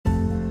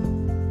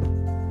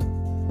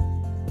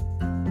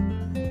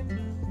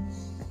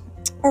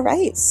All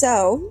right,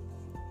 so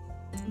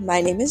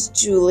my name is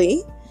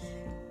Julie,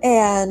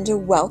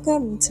 and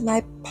welcome to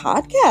my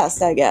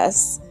podcast, I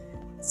guess.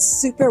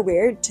 Super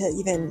weird to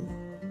even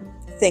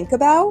think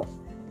about.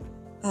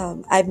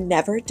 I've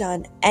never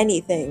done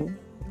anything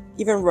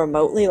even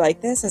remotely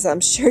like this, as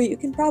I'm sure you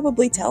can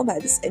probably tell by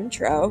this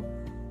intro,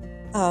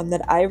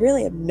 that I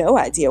really have no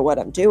idea what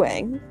I'm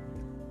doing.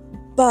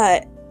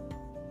 But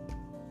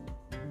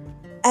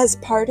as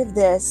part of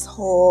this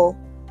whole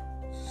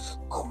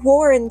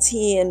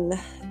quarantine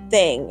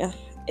thing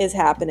is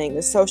happening,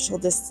 the social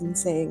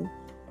distancing,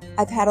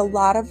 I've had a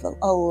lot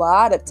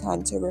of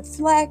time to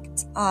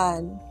reflect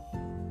on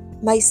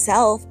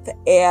myself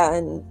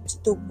and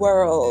the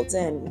world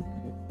and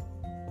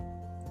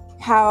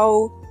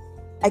how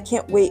I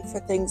can't wait for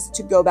things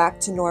to go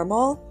back to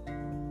normal,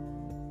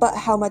 but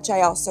how much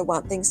I also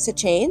want things to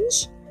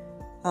change.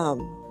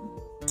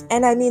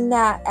 And I mean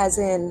that as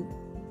in,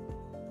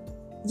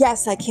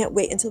 yes, I can't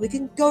wait until we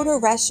can go to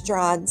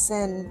restaurants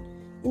and,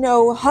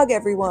 hug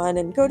everyone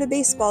and go to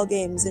baseball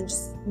games and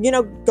just,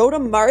 go to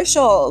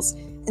Marshall's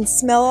and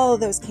smell all of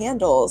those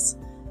candles.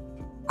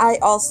 I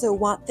also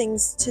want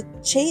things to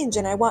change,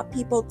 and I want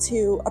people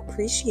to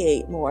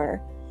appreciate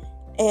more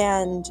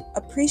and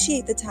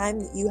appreciate the time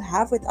that you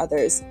have with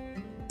others,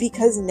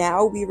 because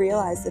now we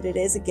realize that it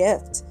is a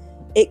gift.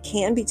 It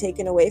can be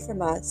taken away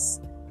from us.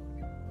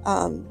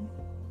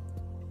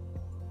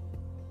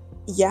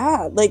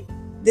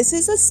 This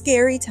is a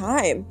scary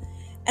time.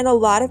 And a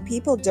lot of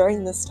people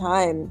during this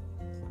time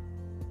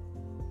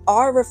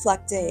are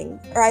reflecting,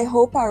 or I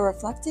hope are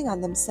reflecting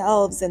on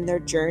themselves and their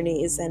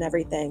journeys and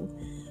everything,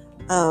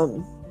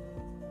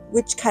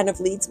 which kind of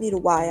leads me to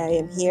why I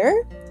am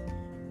here.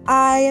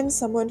 I am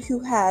someone who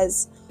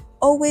has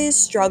always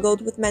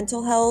struggled with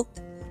mental health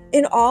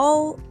in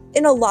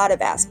a lot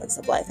of aspects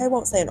of life. I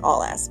won't say in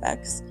all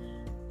aspects.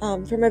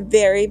 From a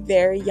very,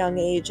 very young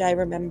age, I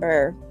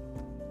remember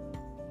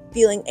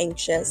feeling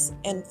anxious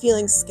and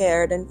feeling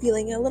scared and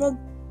feeling a little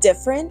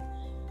different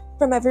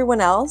from everyone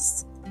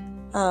else.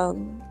 I'll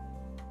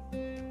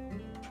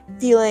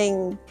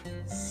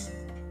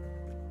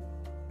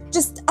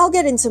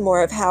get into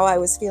more of how I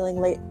was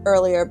feeling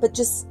earlier, but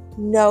just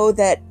know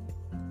that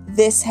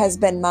this has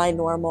been my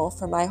normal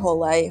for my whole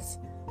life,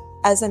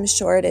 as I'm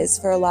sure it is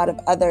for a lot of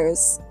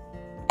others.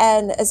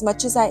 And as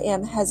much as I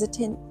am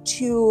hesitant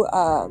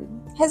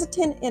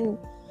and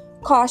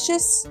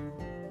cautious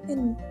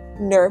and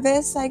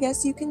nervous, I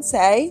guess you can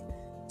say,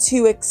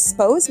 to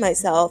expose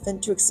myself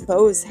and to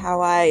expose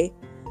how I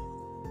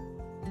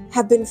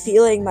have been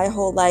feeling my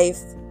whole life,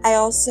 I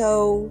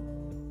also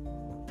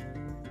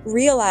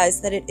realize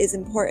that it is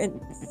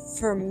important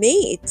for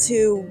me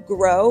to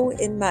grow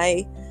in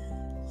my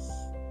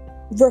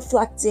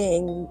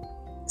reflecting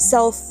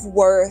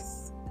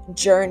self-worth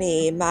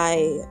journey,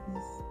 my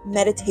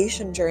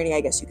meditation journey, I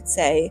guess you could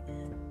say.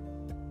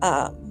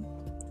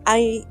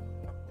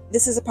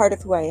 This is a part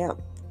of who I am.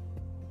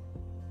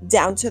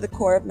 Down to the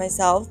core of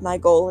myself, my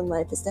goal in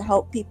life is to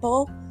help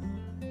people,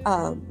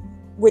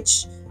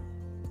 which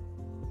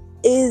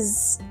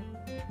is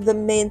the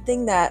main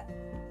thing that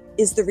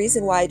is the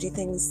reason why I do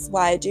things,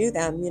 why I do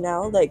them,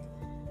 a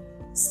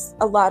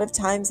lot of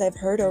times I've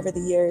heard over the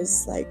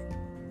years,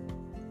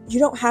 you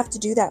don't have to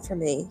do that for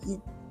me.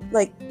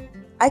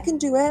 I can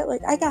do it.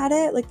 I got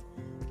it.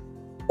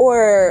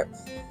 Or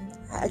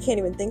I can't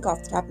even think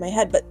off the top of my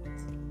head, but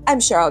I'm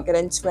sure I'll get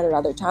into it at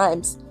other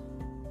times.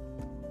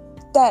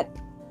 That,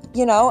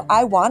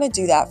 I want to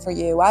do that for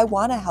you. I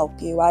want to help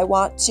you. I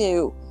want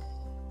to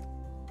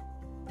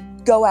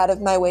go out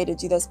of my way to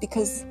do this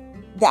because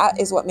that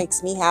is what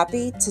makes me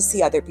happy, to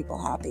see other people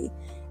happy.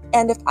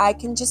 And if I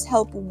can just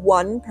help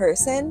one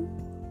person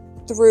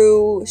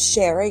through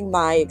sharing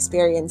my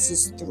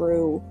experiences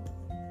through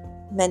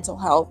mental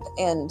health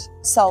and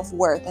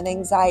self-worth and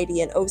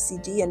anxiety and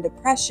OCD and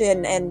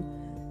depression and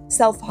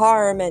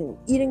self-harm and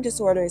eating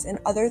disorders and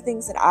other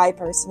things that I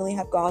personally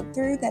have gone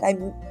through, that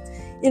I'm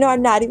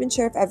not even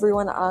sure if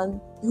everyone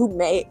who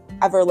may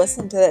ever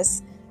listen to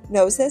this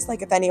knows this,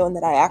 if anyone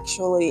that I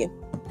actually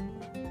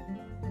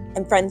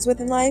am friends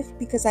with in life,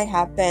 because I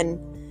have been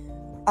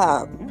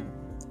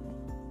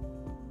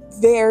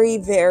very,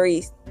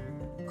 very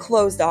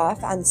closed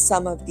off on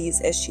some of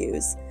these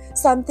issues.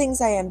 Some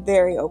things I am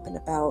very open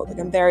about.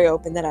 I'm very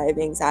open that I have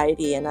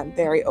anxiety, and I'm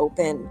very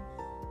open.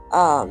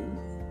 I'll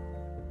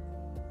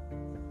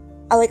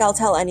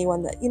tell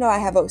anyone that, I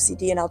have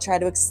OCD, and I'll try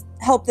to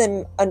help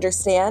them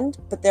understand.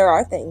 But there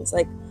are things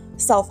like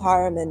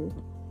self-harm and,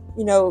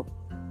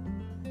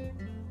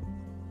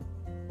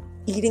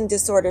 eating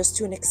disorders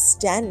to an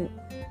extent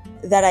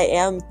that I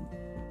am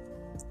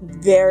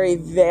very,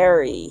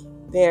 very,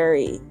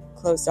 very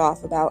closed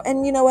off about.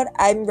 And you know what?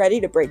 I'm ready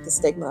to break the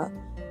stigma,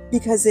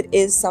 because it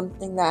is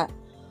something that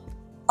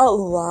a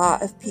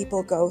lot of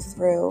people go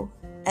through.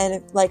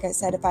 And like I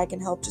said, if I can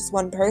help just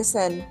one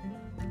person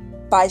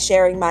by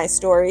sharing my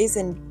stories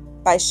and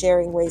by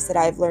sharing ways that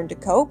I've learned to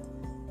cope,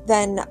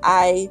 then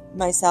I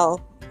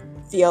myself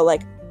feel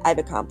like I've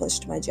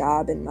accomplished my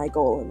job and my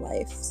goal in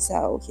life.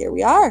 So here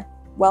we are.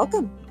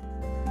 Welcome.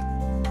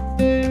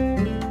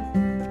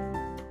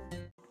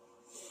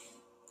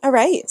 All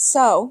right,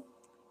 so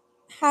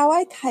how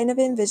I kind of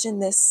envision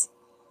this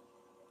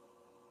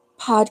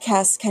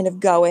podcast kind of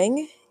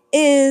going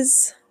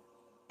is,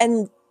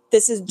 and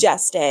this is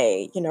just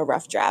a,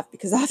 rough draft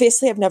because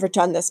obviously I've never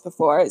done this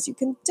before, as you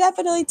can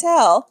definitely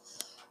tell,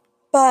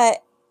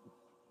 but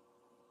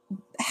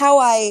how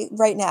I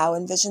right now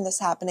envision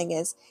this happening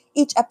is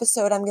each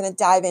episode I'm going to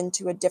dive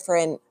into a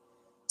different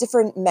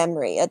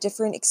memory, a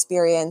different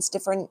experience,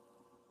 different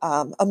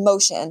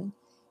emotion,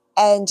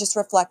 and just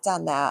reflect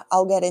on that.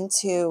 I'll get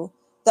into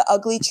the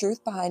ugly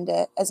truth behind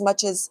it, as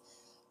much as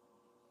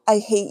I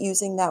hate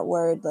using that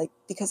word, like,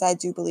 because I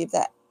do believe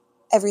that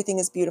everything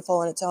is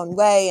beautiful in its own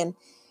way.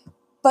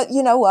 But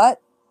you know what?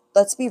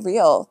 Let's be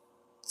real.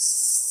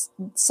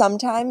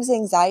 Sometimes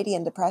anxiety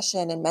and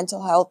depression and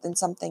mental health and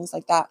some things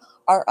like that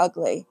are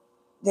ugly.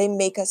 They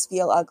make us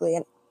feel ugly.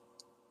 And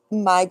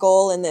my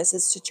goal in this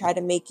is to try to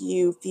make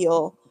you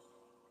feel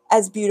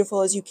as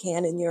beautiful as you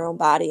can in your own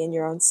body and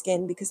your own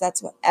skin, because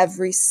that's what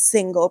every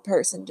single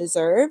person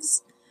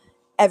deserves.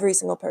 Every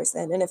single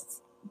person. And if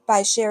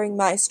by sharing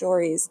my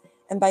stories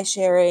and by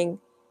sharing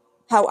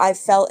how I've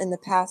felt in the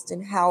past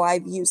and how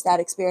I've used that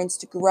experience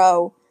to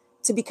grow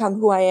to become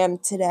who I am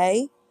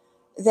today,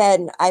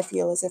 then I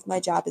feel as if my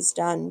job is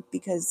done,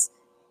 because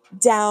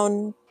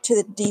down to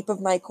the deep of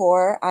my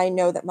core, I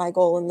know that my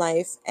goal in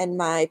life and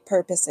my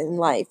purpose in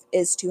life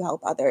is to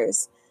help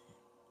others.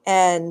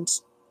 And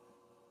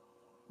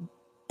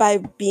by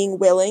being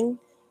willing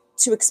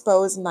to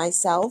expose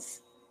myself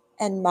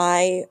and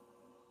my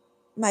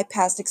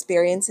past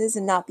experiences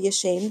and not be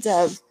ashamed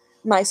of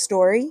my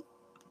story,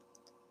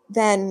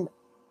 then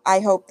I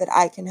hope that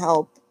I can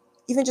help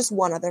even just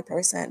one other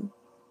person.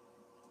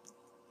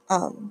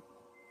 All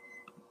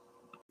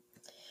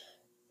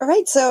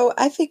right, so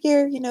I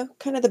figure,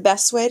 kind of the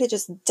best way to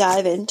just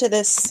dive into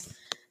this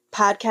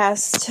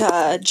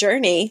podcast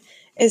journey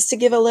is to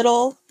give a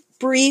little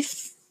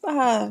brief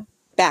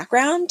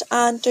background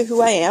onto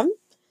who I am.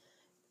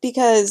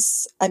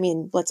 Because, I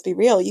mean, let's be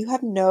real, you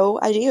have no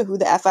idea who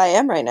the F I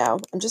am right now.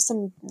 I'm just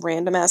some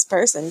random ass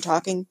person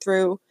talking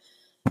through,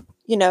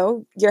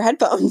 your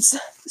headphones.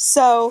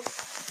 So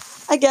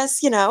I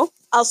guess,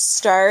 I'll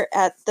start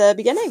at the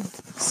beginning.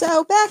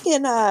 So back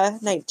in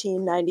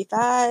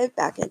 1995,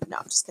 no,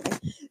 I'm just kidding.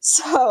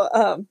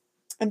 So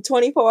I'm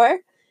 24.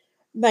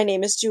 My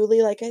name is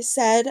Julie, like I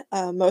said.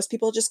 Most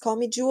people just call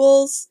me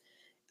Jules.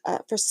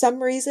 For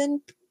some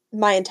reason,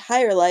 my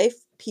entire life,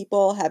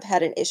 people have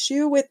had an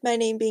issue with my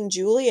name being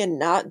Julie and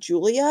not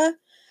Julia.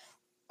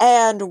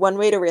 And one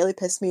way to really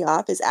piss me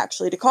off is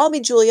actually to call me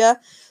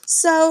Julia.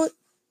 So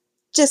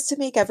just to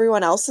make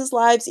everyone else's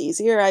lives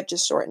easier, I've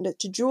just shortened it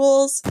to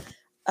Jules.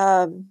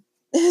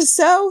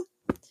 So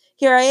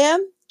here I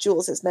am.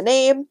 Jules is my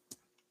name.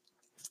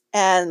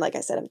 And like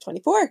I said, I'm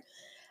 24.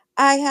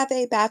 I have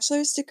a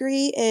bachelor's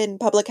degree in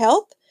public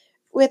health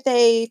with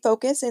a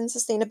focus in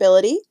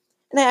sustainability.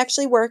 And I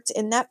actually worked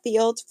in that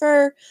field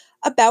for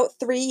about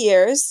 3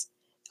 years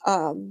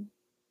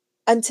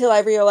until I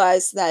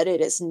realized that it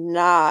is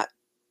not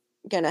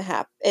going to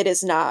happen. It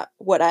is not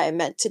what I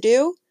meant to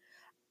do.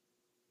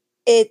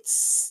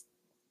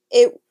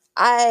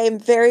 I'm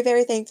very,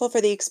 very thankful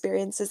for the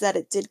experiences that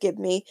it did give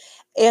me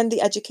and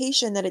the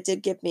education that it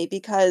did give me,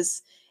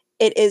 because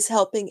it is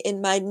helping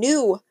in my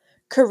new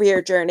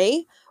career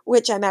journey,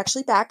 which I'm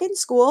actually back in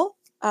school.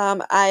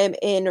 I am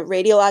in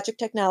radiologic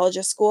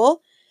technologist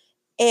school,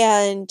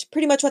 and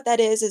pretty much what that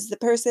is the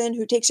person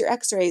who takes your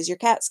x-rays, your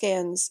CAT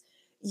scans,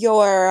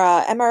 your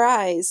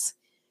MRIs,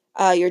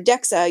 your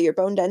DEXA, your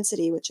bone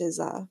density, which is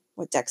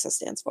what DEXA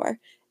stands for,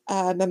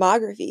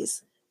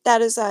 mammographies.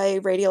 That is a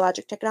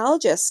radiologic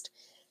technologist.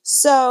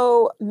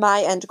 So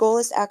my end goal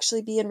is to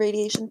actually be in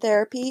radiation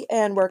therapy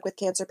and work with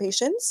cancer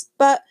patients.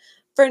 But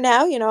for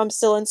now, I'm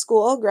still in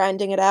school,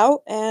 grinding it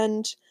out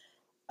and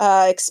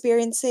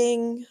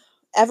experiencing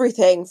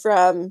everything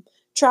from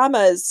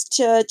traumas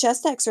to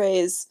chest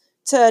x-rays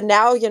to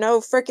now,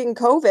 freaking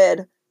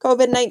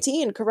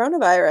COVID-19,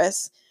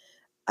 coronavirus.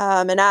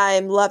 And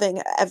I'm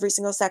loving every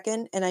single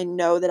second. And I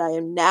know that I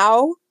am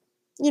now,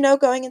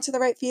 going into the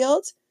right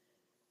field.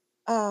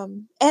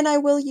 And I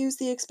will use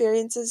the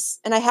experiences,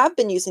 and I have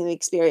been using the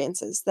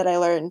experiences that I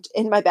learned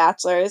in my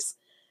bachelor's,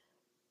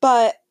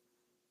 but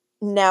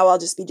now I'll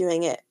just be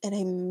doing it in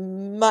a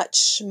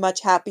much,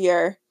 much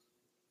happier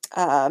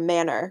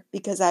manner,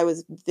 because I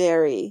was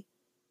very,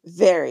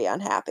 very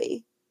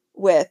unhappy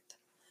with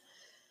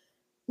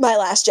my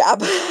last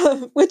job,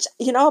 which,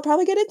 I'll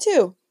probably get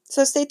into.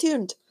 So stay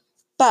tuned.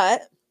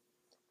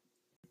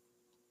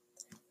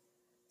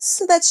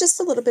 So that's just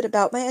a little bit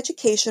about my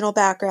educational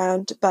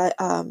background, but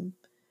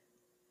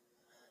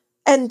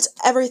and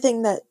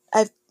everything that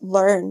I've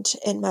learned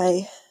in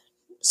my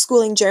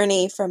schooling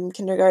journey from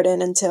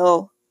kindergarten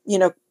until,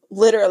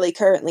 literally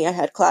currently I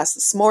had class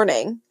this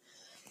morning.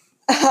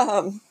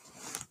 I've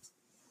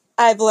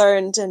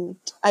learned and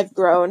I've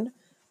grown,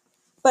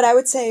 but I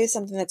would say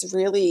something that's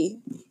really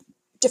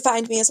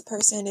defined me as a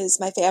person is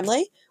my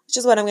family, which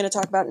is what I'm going to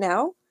talk about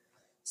now.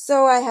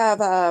 So I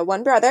have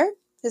one brother.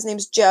 His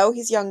name's Joe.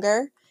 He's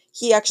younger.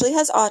 He actually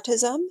has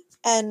autism,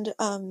 and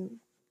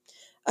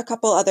a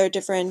couple other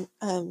different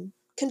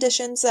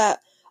conditions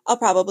that I'll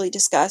probably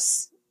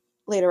discuss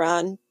later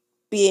on.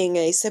 Being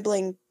a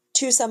sibling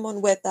to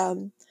someone with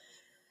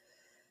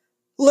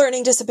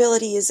learning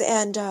disabilities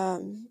and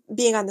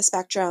being on the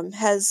spectrum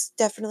has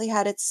definitely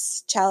had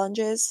its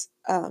challenges.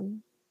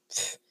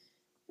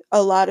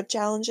 A lot of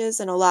challenges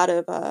and a lot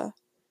of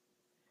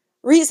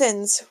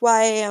reasons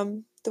why I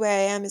am the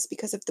way I am is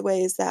because of the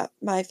ways that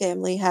my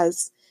family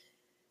has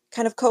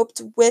kind of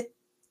coped with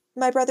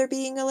my brother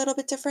being a little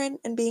bit different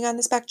and being on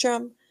the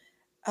spectrum.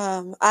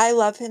 I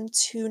love him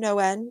to no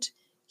end.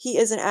 He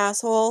is an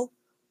asshole,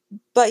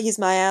 but he's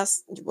my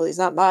ass. Well, he's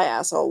not my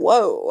asshole.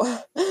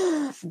 Whoa.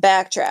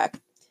 Backtrack.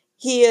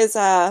 He is,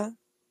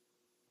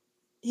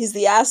 he's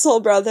the asshole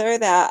brother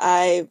that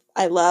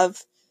I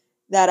love,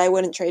 that I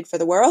wouldn't trade for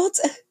the world.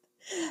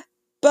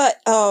 But,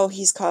 oh,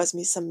 he's caused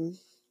me some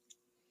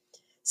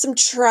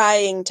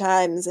trying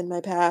times in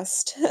my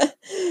past.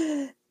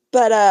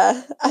 But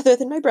other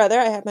than my brother,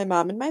 I have my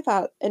mom and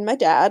my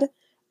dad.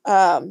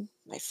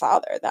 My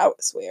father, that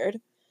was weird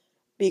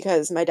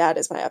because my dad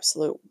is my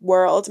absolute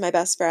world, my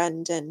best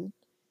friend, and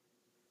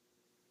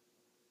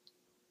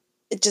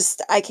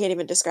I can't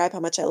even describe how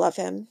much I love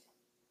him.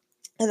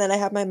 And then I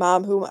have my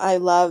mom, whom I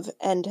love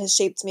and has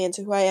shaped me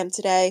into who I am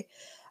today.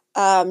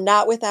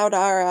 Not without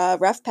our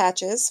rough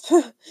patches,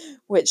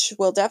 which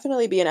will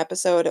definitely be an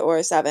episode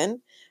or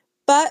 7.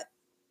 But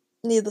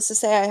needless to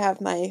say, I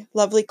have my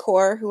lovely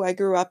core who I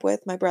grew up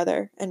with, my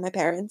brother and my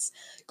parents.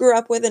 Grew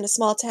up with in a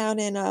small town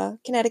in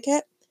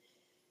Connecticut.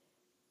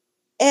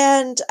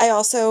 And I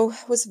also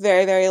was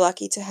very, very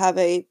lucky to have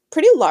a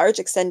pretty large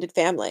extended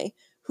family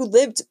who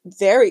lived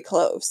very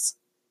close,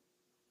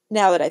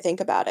 now that I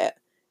think about it.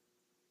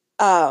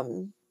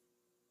 Um,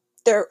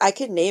 I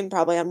could name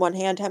probably on one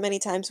hand how many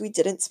times we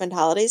didn't spend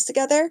holidays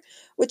together,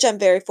 which I'm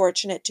very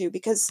fortunate to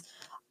because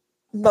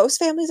most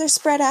families are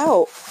spread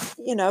out,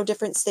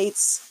 different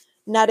states,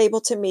 not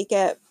able to make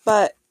it,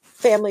 but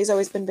family's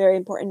always been very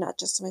important, not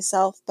just to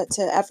myself, but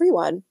to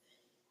everyone.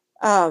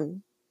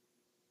 Um,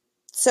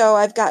 so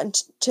I've gotten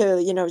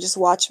to, just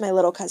watch my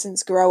little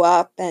cousins grow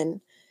up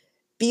and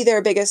be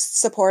their biggest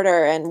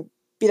supporter and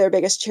be their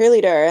biggest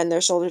cheerleader and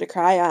their shoulder to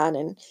cry on.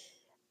 And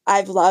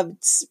I've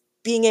loved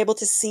being able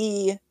to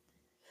see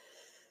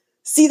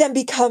them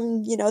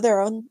become,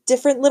 their own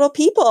different little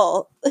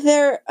people.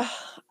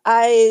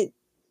 I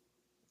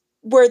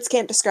words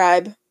can't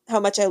describe how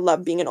much I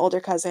love being an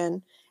older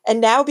cousin. And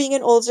now being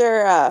and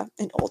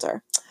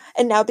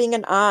now being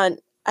an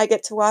aunt, I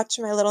get to watch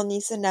my little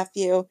niece and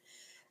nephew,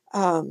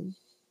 um,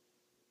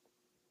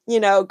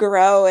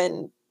 grow,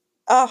 and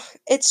oh,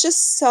 it's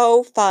just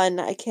so fun.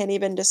 I can't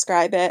even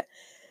describe it.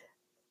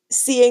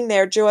 Seeing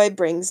their joy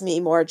brings me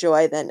more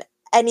joy than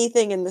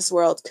anything in this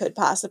world could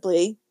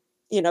possibly,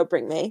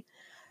 bring me.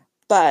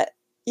 But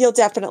you'll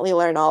definitely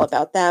learn all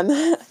about them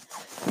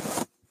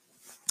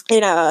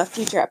in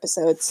future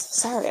episodes.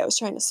 Sorry, I was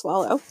trying to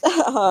swallow.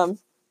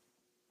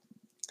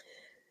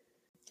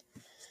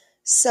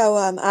 So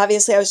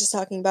obviously I was just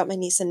talking about my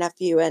niece and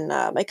nephew and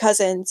my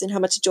cousins and how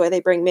much joy they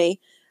bring me.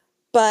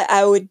 But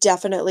I would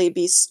definitely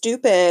be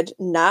stupid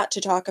not to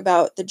talk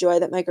about the joy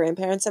that my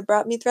grandparents have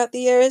brought me throughout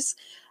the years.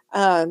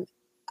 Um,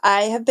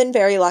 I have been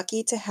very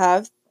lucky to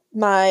have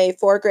my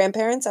 4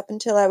 grandparents up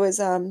until I was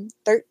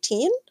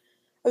 13.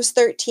 I was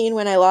 13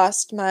 when I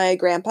lost my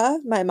grandpa,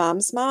 my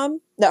mom's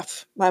mom. No,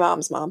 my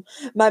mom's mom.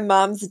 My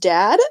mom's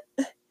dad.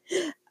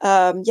 Yeah,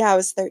 I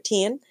was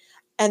 13.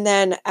 And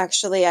then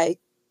actually I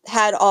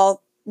had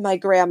all my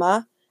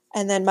grandma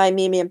and then my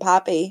Mimi and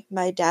Poppy,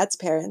 my dad's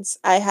parents.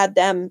 I had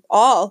them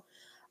all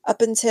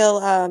up until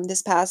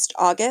this past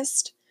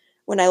August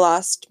when I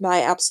lost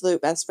my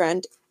absolute best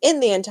friend in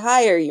the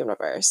entire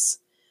universe.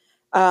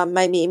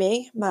 My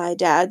Mimi, my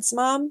dad's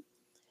mom,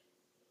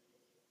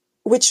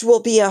 which will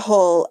be a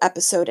whole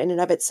episode in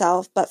and of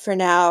itself. But for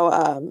now,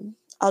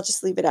 I'll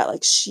just leave it at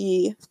like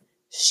she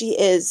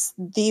is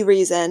the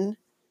reason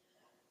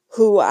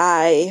who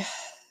I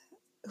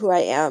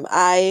am.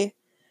 I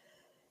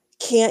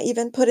can't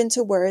even put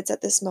into words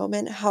at this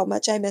moment how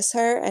much I miss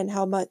her and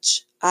how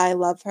much I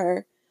love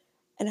her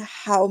and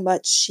how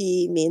much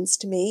she means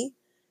to me.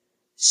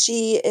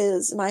 She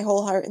is my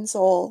whole heart and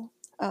soul.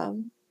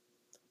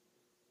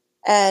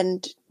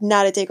 And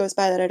not a day goes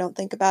by that I don't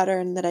think about her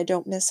and that I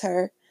don't miss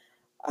her.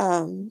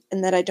 And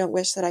that I don't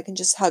wish that I can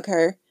just hug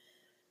her.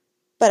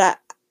 But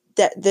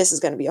this is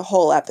going to be a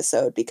whole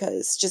episode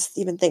because just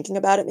even thinking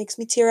about it makes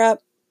me tear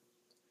up,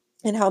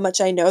 and how much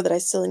I know that I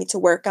still need to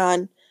work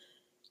on,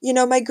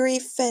 my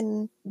grief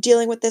and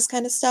dealing with this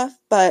kind of stuff.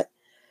 But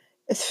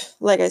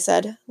like I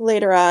said,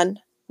 later on,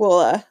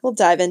 we'll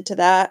dive into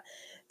that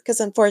because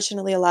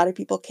unfortunately a lot of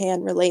people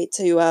can relate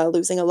to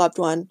losing a loved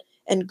one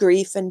and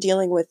grief and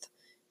dealing with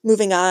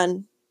moving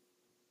on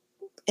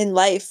in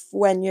life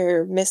when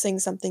you're missing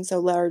something so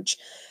large.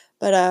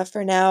 But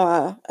for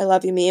now, I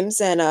love you,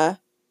 memes, and I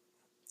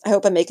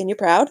hope I'm making you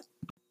proud.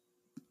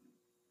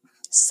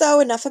 So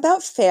enough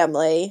about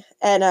family,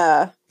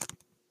 and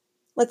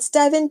let's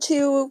dive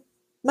into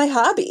my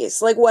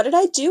hobbies. Like, what did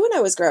I do when I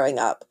was growing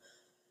up?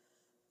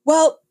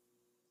 Well,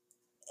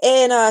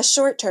 In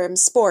short term,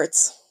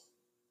 sports.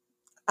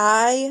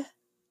 I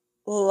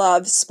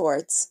love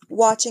sports.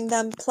 Watching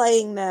them,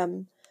 playing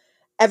them,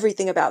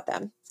 everything about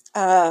them.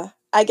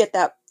 I get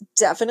that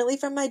definitely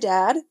from my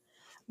dad.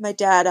 My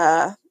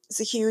dad is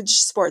a huge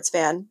sports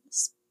fan.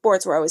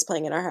 Sports were always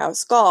playing in our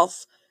house.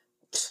 Golf.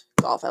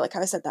 Golf, I like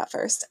how I said that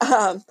first.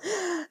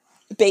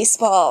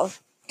 Baseball.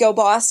 Go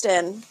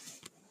Boston.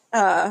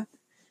 Uh,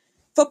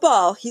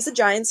 Football. He's a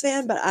Giants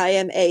fan, but I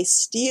am a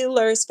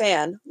Steelers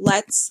fan.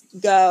 Let's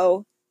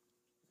go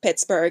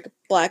Pittsburgh.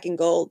 Black and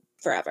gold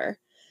forever.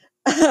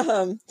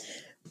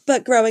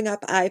 But growing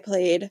up, I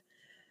played,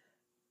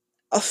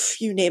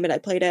 you name it, I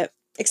played it.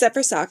 Except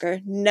for soccer.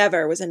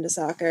 Never was into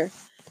soccer.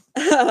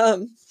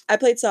 I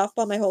played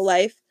softball my whole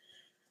life.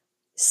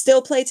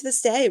 Still play to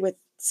this day with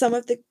some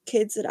of the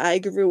kids that I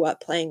grew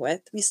up playing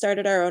with. We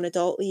started our own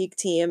adult league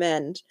team,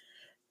 and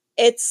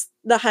it's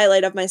the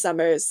highlight of my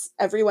summers.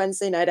 Every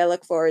Wednesday night, I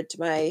look forward to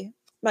my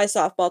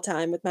softball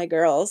time with my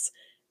girls.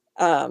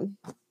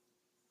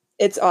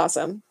 It's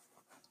awesome.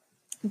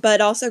 But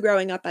also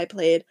growing up, I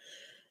played,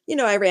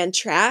 I ran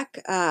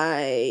track.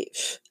 I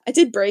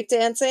did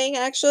breakdancing,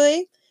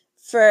 actually,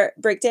 for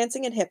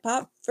breakdancing and hip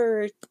hop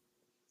for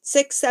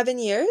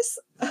 6-7 years,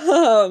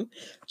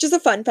 which is a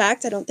fun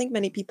fact. I don't think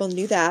many people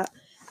knew that.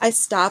 I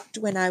stopped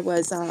when I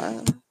was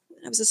a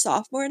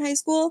sophomore in high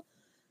school,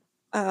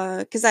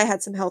 because I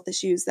had some health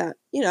issues that,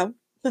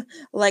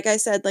 like I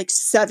said, like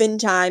 7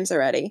 times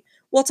already.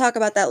 We'll talk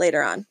about that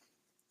later on.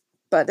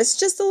 But it's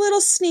just a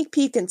little sneak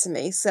peek into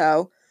me,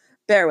 so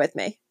bear with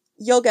me.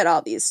 You'll get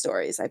all these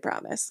stories, I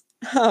promise.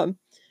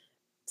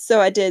 So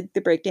I did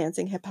the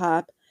breakdancing, hip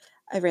hop.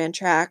 I ran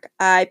track.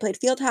 I played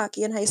field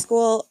hockey in high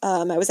school.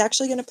 I was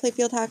actually going to play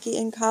field hockey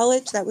in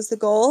college. That was the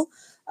goal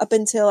up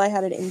until I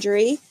had an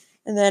injury.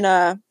 And then,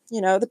 the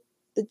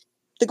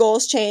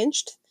goals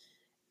changed.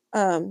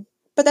 But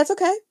that's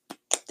okay.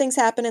 Things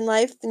happen in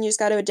life and you just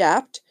got to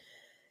adapt.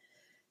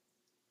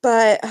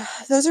 But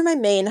those are my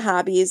main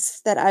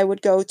hobbies that I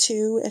would go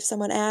to if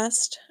someone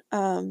asked.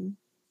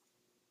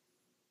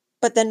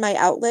 But then my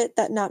outlet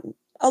that not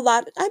a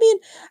lot,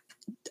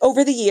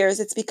 over the years,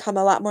 it's become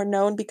a lot more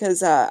known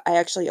because I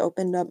actually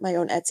opened up my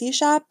own Etsy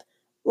shop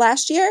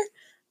last year,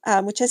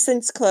 which has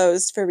since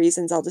closed for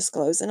reasons I'll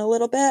disclose in a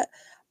little bit.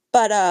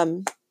 But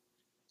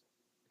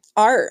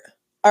art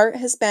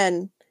has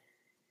been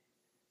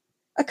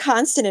a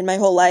constant in my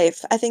whole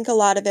life. I think a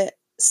lot of it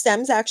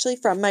stems actually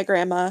from my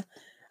grandma.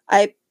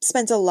 I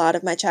spent a lot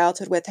of my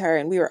childhood with her,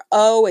 and we were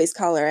always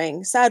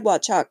coloring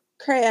sidewalk chalk,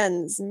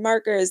 crayons,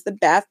 markers, the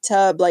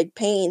bathtub, like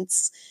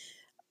paints.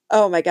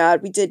 Oh my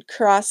God, we did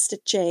cross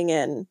stitching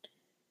and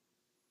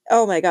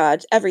oh my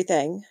God,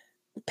 everything.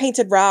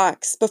 Painted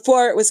rocks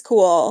before it was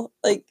cool.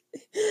 Like,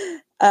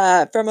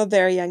 from a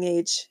very young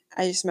age,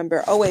 I just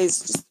remember always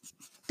just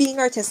being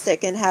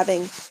artistic and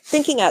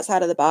thinking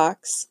outside of the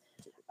box,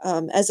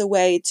 as a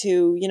way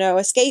to,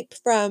 escape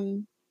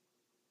from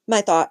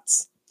my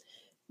thoughts,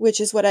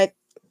 which is what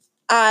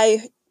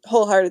I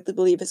wholeheartedly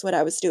believe is what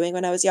I was doing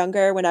when I was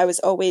younger, when I was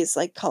always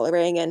like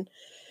coloring and,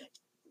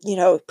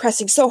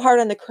 pressing so hard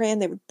on the crayon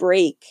they would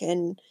break.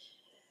 And,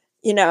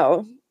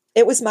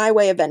 it was my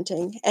way of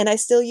venting, and I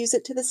still use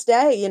it to this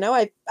day.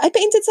 I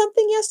painted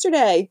something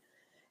yesterday.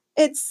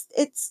 It's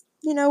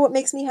what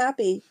makes me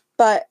happy.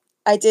 But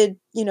I did,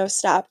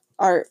 stop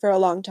art for a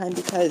long time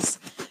because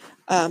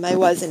I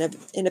was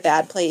in a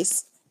bad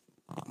place,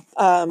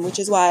 which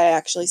is why I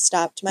actually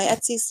stopped my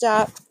Etsy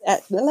stop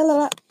at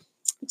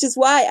which is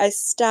why I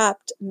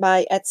stopped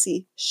my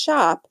Etsy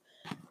shop,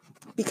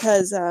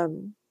 because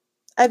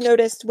I've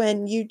noticed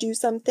when you do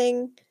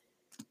something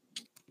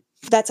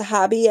that's a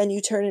hobby and you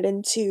turn it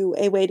into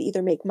a way to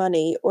either make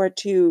money or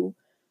to,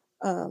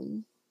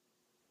 um,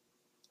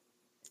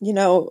 you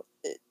know,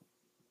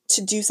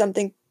 to do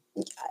something,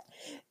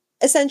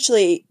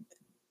 essentially,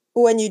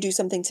 when you do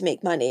something to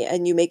make money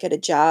and you make it a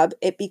job,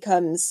 it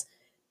becomes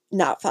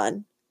not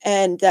fun.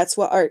 And that's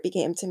what art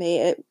became to me.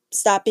 It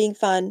stopped being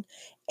fun,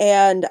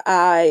 and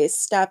I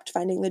stopped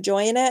finding the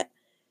joy in it.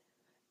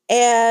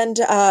 And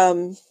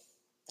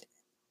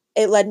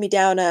it led me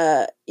down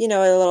a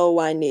little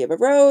windy of a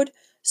road.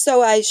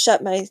 So I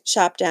shut my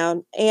shop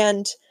down,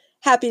 and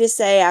happy to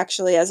say,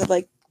 actually, as of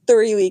like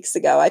 3 weeks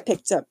ago, I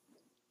picked up,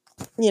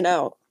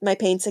 my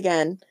paints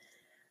again,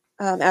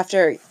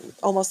 after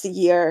almost a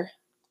year,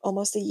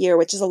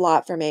 which is a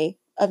lot for me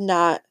of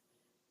not,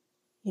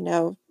 you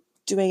know,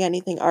 doing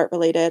anything art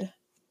related.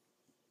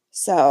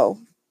 So,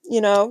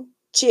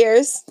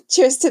 cheers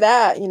to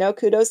that,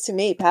 kudos to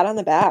me, pat on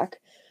the back.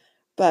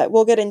 But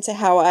we'll get into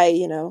how I,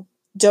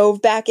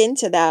 dove back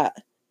into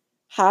that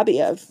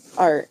hobby of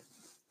art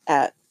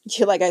at,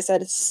 like I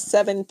said,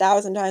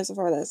 7,000 times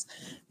before this,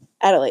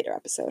 at a later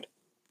episode.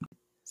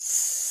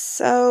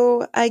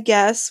 So I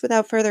guess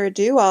without further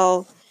ado,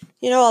 I'll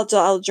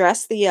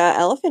address the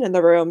elephant in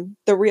the room.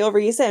 The real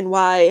reason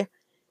why,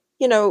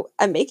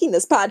 I'm making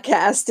this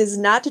podcast is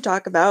not to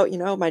talk about,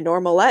 my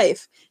normal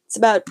life. It's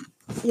about,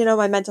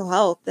 my mental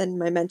health and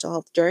my mental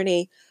health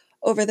journey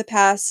over the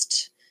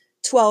past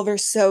 12 or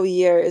so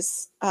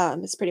years,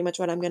 is pretty much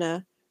what I'm going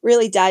to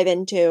really dive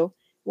into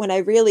when I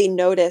really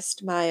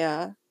noticed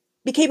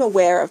became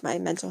aware of my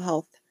mental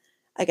health,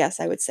 I guess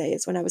I would say,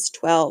 is when I was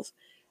 12.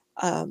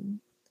 Um,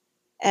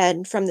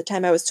 and from the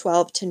time I was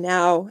 12 to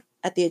now,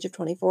 at the age of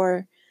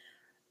 24,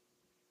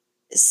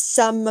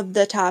 some of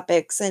the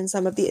topics and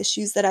some of the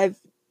issues that I've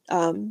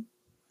um,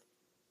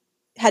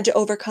 had to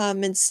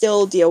overcome and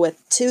still deal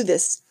with to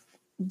this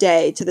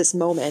day, to this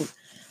moment.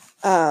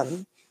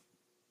 Um,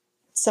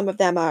 some of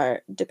them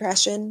are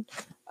depression,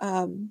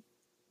 um,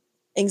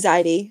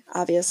 anxiety,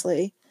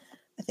 obviously.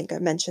 I think I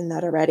mentioned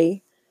that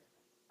already.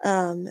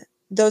 Um,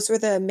 those were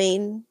the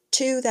main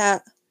two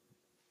that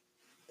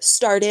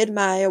started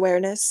my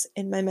awareness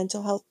in my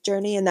mental health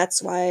journey. And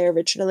that's why I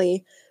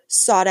originally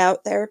sought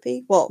out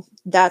therapy. Well,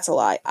 that's a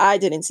lie. I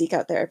didn't seek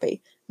out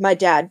therapy. My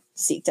dad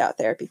seeked out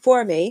therapy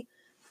for me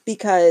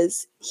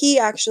because he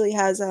actually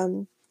has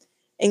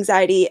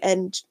anxiety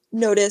and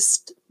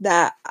noticed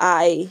that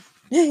I,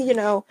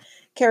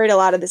 carried a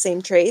lot of the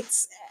same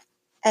traits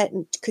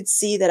and could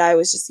see that I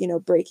was just,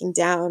 breaking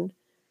down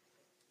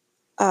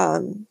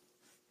um,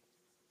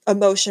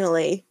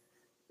 emotionally,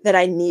 that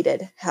I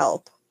needed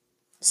help.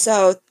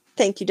 So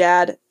thank you,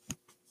 Dad,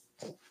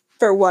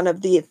 for one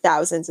of the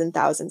thousands and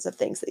thousands of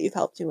things that you've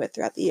helped me with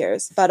throughout the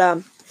years.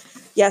 But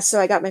yes, so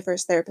I got my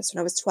first therapist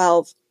when I was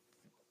 12,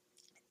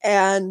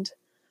 and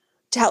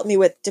to help me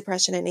with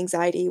depression and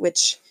anxiety,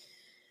 which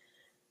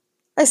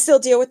I still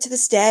deal with to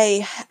this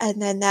day.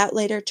 And then that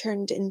later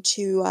turned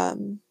into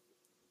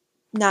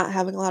not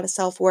having a lot of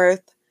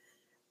self-worth,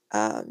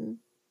 um,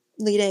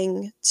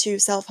 leading to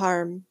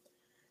self-harm,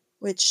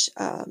 which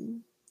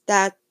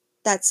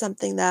that's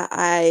something that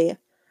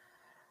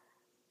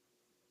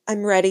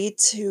I'm ready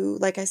to,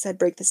 like I said,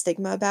 break the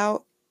stigma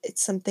about.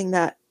 It's something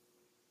that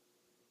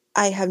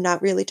I have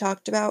not really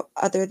talked about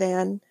other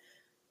than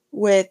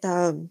with,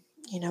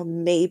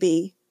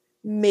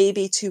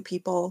 maybe two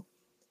people,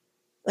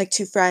 like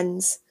two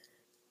friends,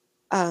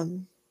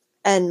 um,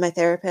 and my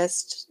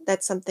therapist.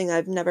 That's something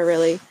I've never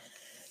really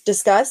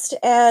discussed.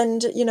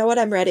 And you know what?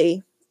 I'm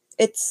ready.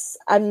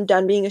 I'm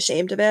done being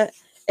ashamed of it.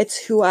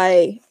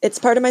 It's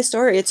part of my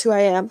story. It's who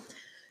I am.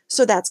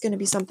 So that's going to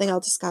be something I'll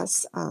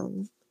discuss.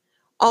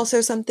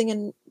 Also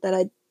something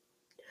that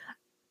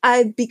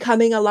I'm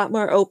becoming a lot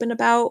more open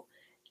about,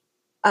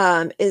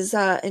 is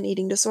an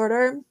eating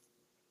disorder.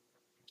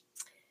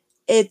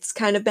 It's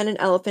kind of been an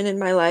elephant in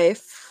my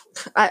life.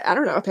 I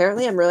don't know.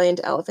 Apparently, I'm really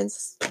into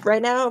elephants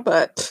right now,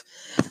 but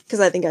because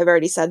I think I've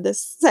already said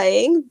this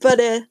saying, but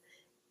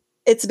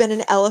it's been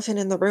an elephant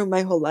in the room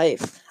my whole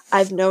life.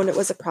 I've known it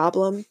was a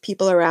problem.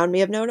 People around me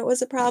have known it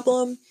was a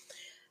problem,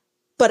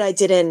 but I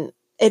didn't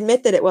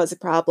admit that it was a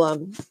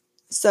problem.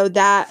 So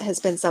that has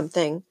been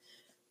something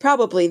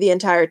probably the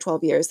entire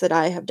 12 years that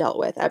I have dealt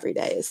with every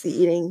day, is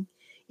the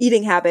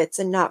eating habits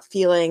and not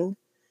feeling.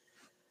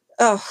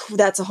 Oh,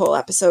 that's a whole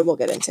episode we'll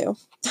get into.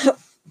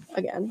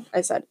 Again,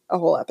 I said a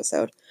whole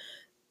episode.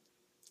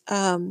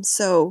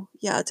 So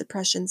yeah,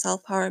 depression,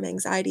 self-harm,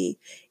 anxiety,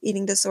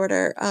 eating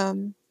disorder,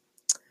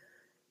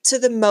 to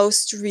the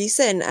most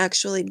recent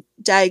actually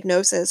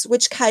diagnosis,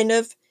 which kind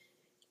of,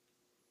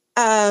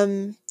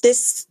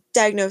 this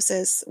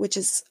diagnosis, which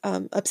is,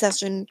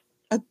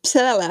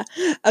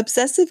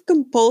 obsessive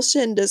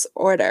compulsion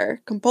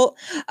disorder,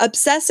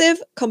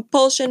 obsessive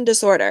compulsion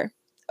disorder,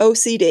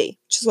 OCD,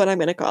 which is what I'm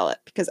going to call it,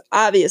 because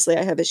obviously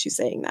I have issues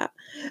saying that.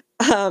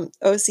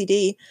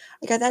 OCD.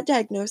 I got that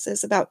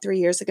diagnosis about 3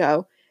 years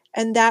ago.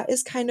 And that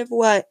is kind of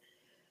what,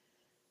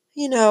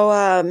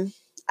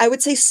 I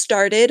would say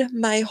started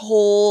my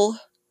whole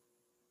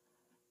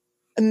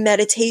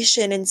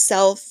meditation and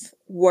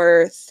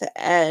self-worth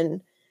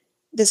and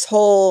this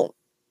whole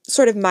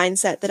sort of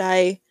mindset that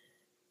I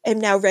am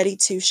now ready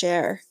to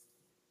share,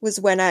 was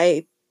when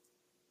I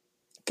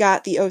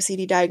got the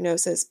OCD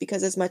diagnosis,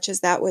 because as much as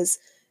that was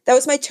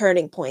my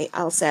turning point,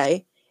 I'll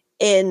say,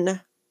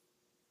 in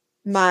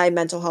my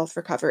mental health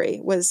recovery,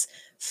 was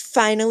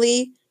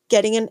finally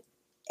getting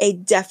a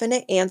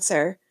definite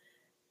answer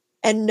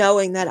and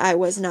knowing that I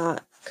was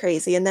not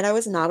crazy and that I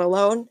was not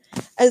alone.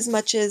 As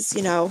much as,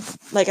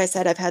 like I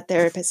said, I've had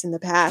therapists in the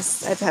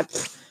past. I've had,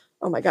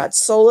 oh my God,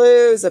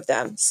 slews of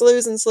them,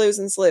 slews and slews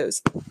and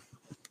slews.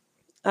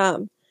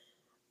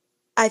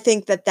 I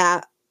think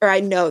or I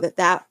know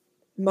that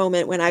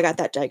moment when I got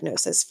that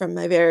diagnosis from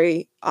my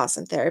very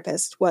awesome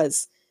therapist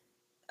was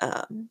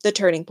the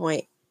turning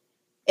point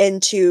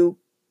into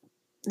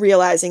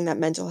realizing that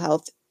mental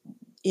health,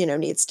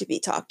 needs to be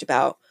talked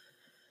about,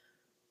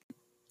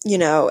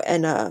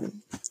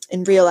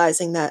 and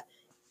realizing that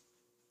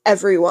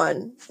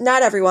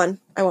not everyone,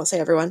 I won't say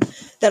everyone,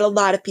 that a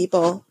lot of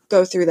people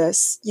go through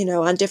this,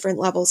 on different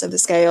levels of the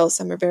scale.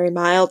 Some are very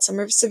mild, some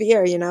are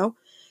severe,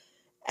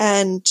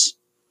 and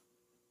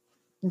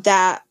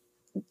that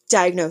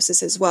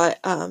diagnosis is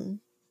what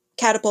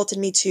catapulted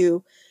me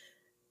to,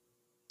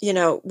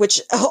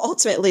 which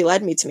ultimately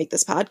led me to make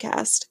this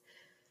podcast.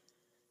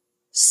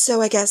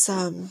 So I guess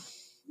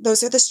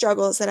those are the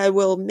struggles that I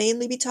will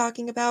mainly be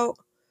talking about.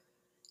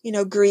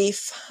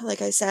 Grief,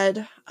 like I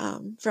said,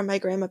 from my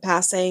grandma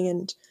passing,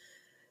 and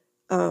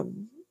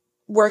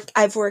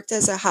I've worked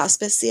as a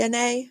hospice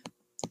CNA,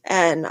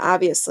 and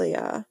obviously,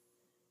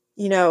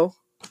 you know,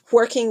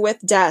 working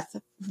with death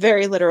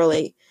very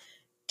literally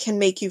can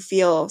make you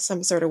feel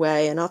some sort of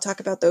way. And I'll talk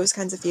about those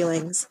kinds of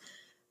feelings.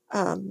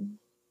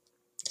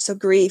 So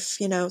grief,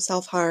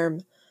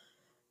 self-harm,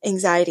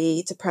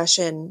 anxiety,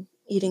 depression,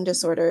 eating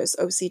disorders,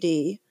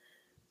 OCD,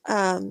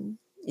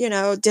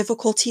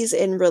 difficulties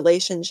in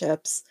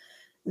relationships.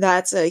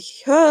 That's a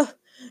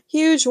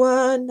huge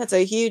one. That's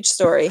a huge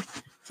story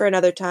for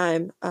another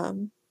time.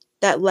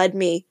 That led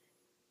me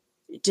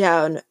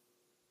down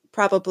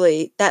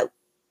probably that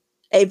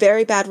a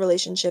very bad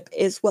relationship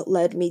is what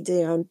led me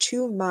down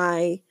to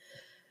my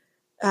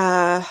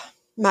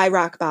my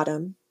rock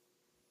bottom.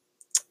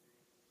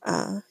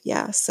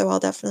 So I'll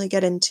definitely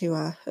get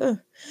into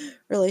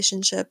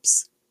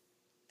relationships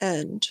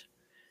and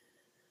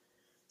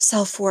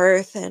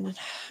self-worth and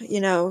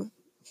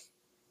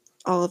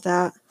all of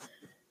that.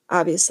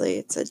 Obviously,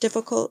 it's a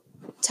difficult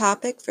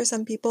topic for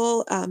some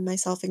people,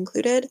 myself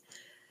included,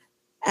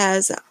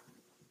 as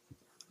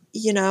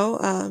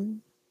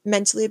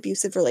mentally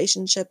abusive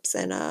relationships,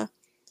 and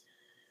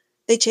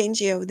they change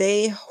you.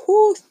 They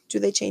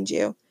change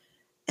you.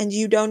 And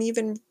you don't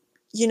even,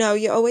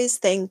 you always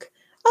think,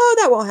 oh,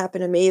 that won't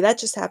happen to me. That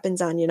just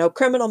happens on,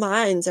 Criminal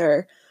Minds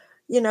or,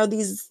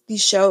 these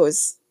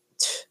shows.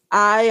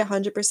 I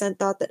 100%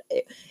 thought that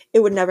it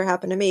would never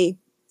happen to me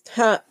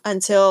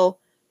until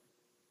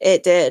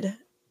it did.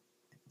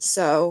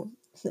 So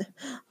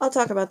I'll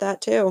talk about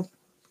that too.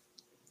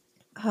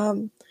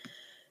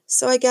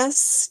 So I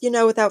guess,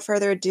 without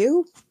further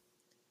ado,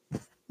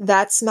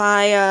 that's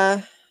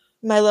my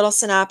my little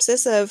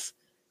synopsis of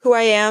who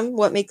I am,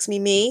 what makes me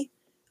me,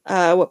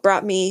 what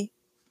brought me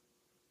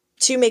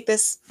to make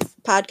this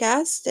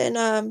podcast.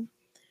 And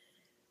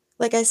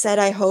like I said,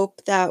 I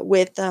hope that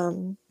with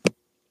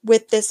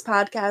this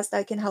podcast,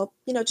 I can help,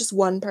 just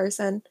one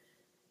person.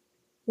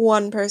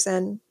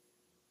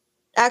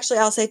 Actually,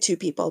 I'll say two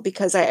people,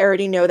 because I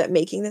already know that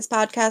making this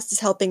podcast is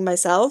helping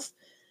myself.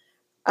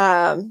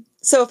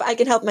 So if I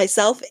can help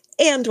myself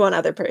and one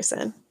other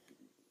person,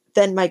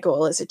 then my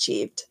goal is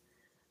achieved.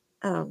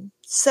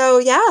 So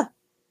yeah,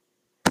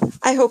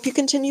 I hope you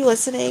continue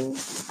listening.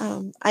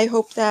 I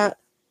hope that,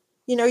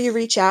 you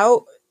reach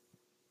out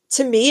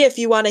to me if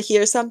you want to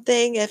hear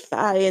something, if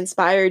I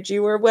inspired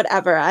you or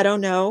whatever. I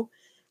don't know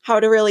how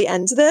to really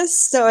end this,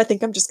 so I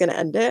think I'm just going to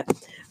end it.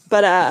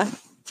 But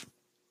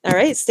all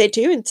right, stay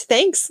tuned.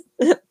 Thanks.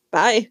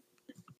 Bye.